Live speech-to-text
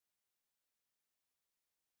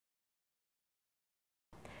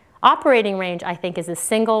Operating range, I think, is the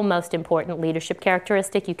single most important leadership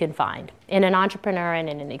characteristic you can find in an entrepreneur and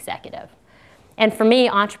in an executive. And for me,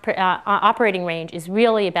 operating range is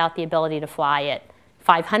really about the ability to fly at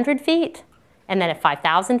 500 feet, and then at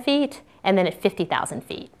 5,000 feet, and then at 50,000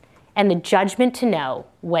 feet. And the judgment to know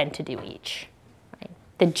when to do each. Right?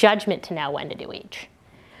 The judgment to know when to do each.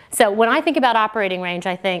 So when I think about operating range,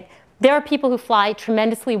 I think there are people who fly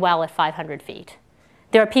tremendously well at 500 feet.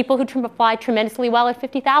 There are people who fly tremendously well at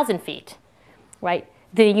 50,000 feet, right?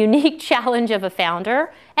 The unique challenge of a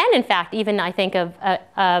founder, and in fact, even I think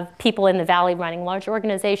of people in the Valley running large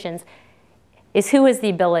organizations, is who has the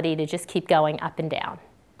ability to just keep going up and down,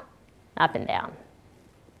 up and down.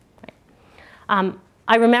 Right?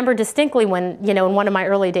 I remember distinctly when, in one of my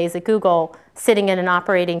early days at Google, sitting in an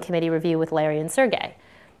operating committee review with Larry and Sergey.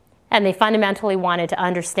 And they fundamentally wanted to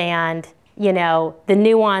understand the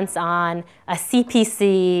nuance on a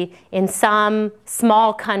CPC in some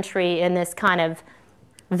small country in this kind of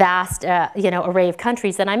vast array of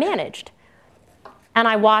countries that I managed. And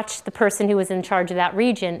I watched the person who was in charge of that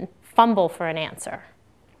region fumble for an answer.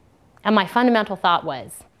 And my fundamental thought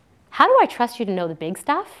was, how do I trust you to know the big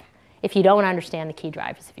stuff if you don't understand the key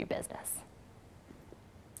drivers of your business?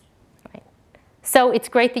 Right? So it's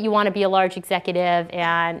great that you want to be a large executive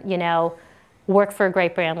and work for a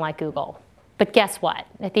great brand like Google. But guess what?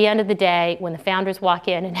 At the end of the day, when the founders walk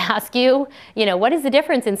in and ask you, what is the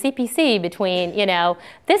difference in CPC between,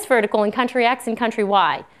 this vertical in country X and country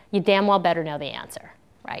Y, you damn well better know the answer,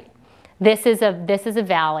 right? This is a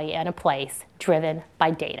valley and a place driven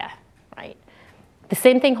by data, right? The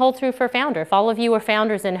same thing holds true for a founder. If all of you are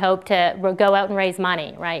founders and hope to go out and raise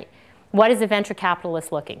money, right? What is a venture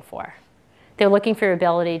capitalist looking for? They're looking for your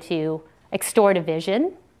ability to extort a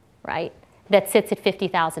vision, right, that sits at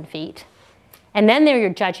 50,000 feet. And then you're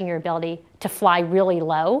judging your ability to fly really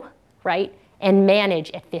low, right, and manage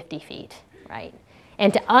at 50 feet, right?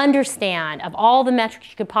 And to understand of all the metrics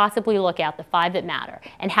you could possibly look at, the 5 that matter,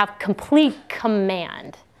 and have complete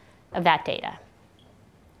command of that data,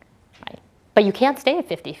 right? But you can't stay at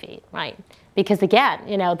 50 feet, right? Because again,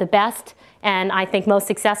 the best and I think most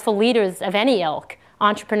successful leaders of any ilk,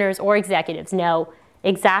 entrepreneurs or executives, know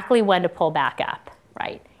exactly when to pull back up,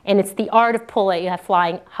 right? And it's the art of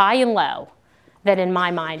flying high and low that in my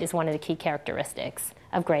mind is one of the key characteristics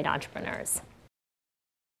of great entrepreneurs.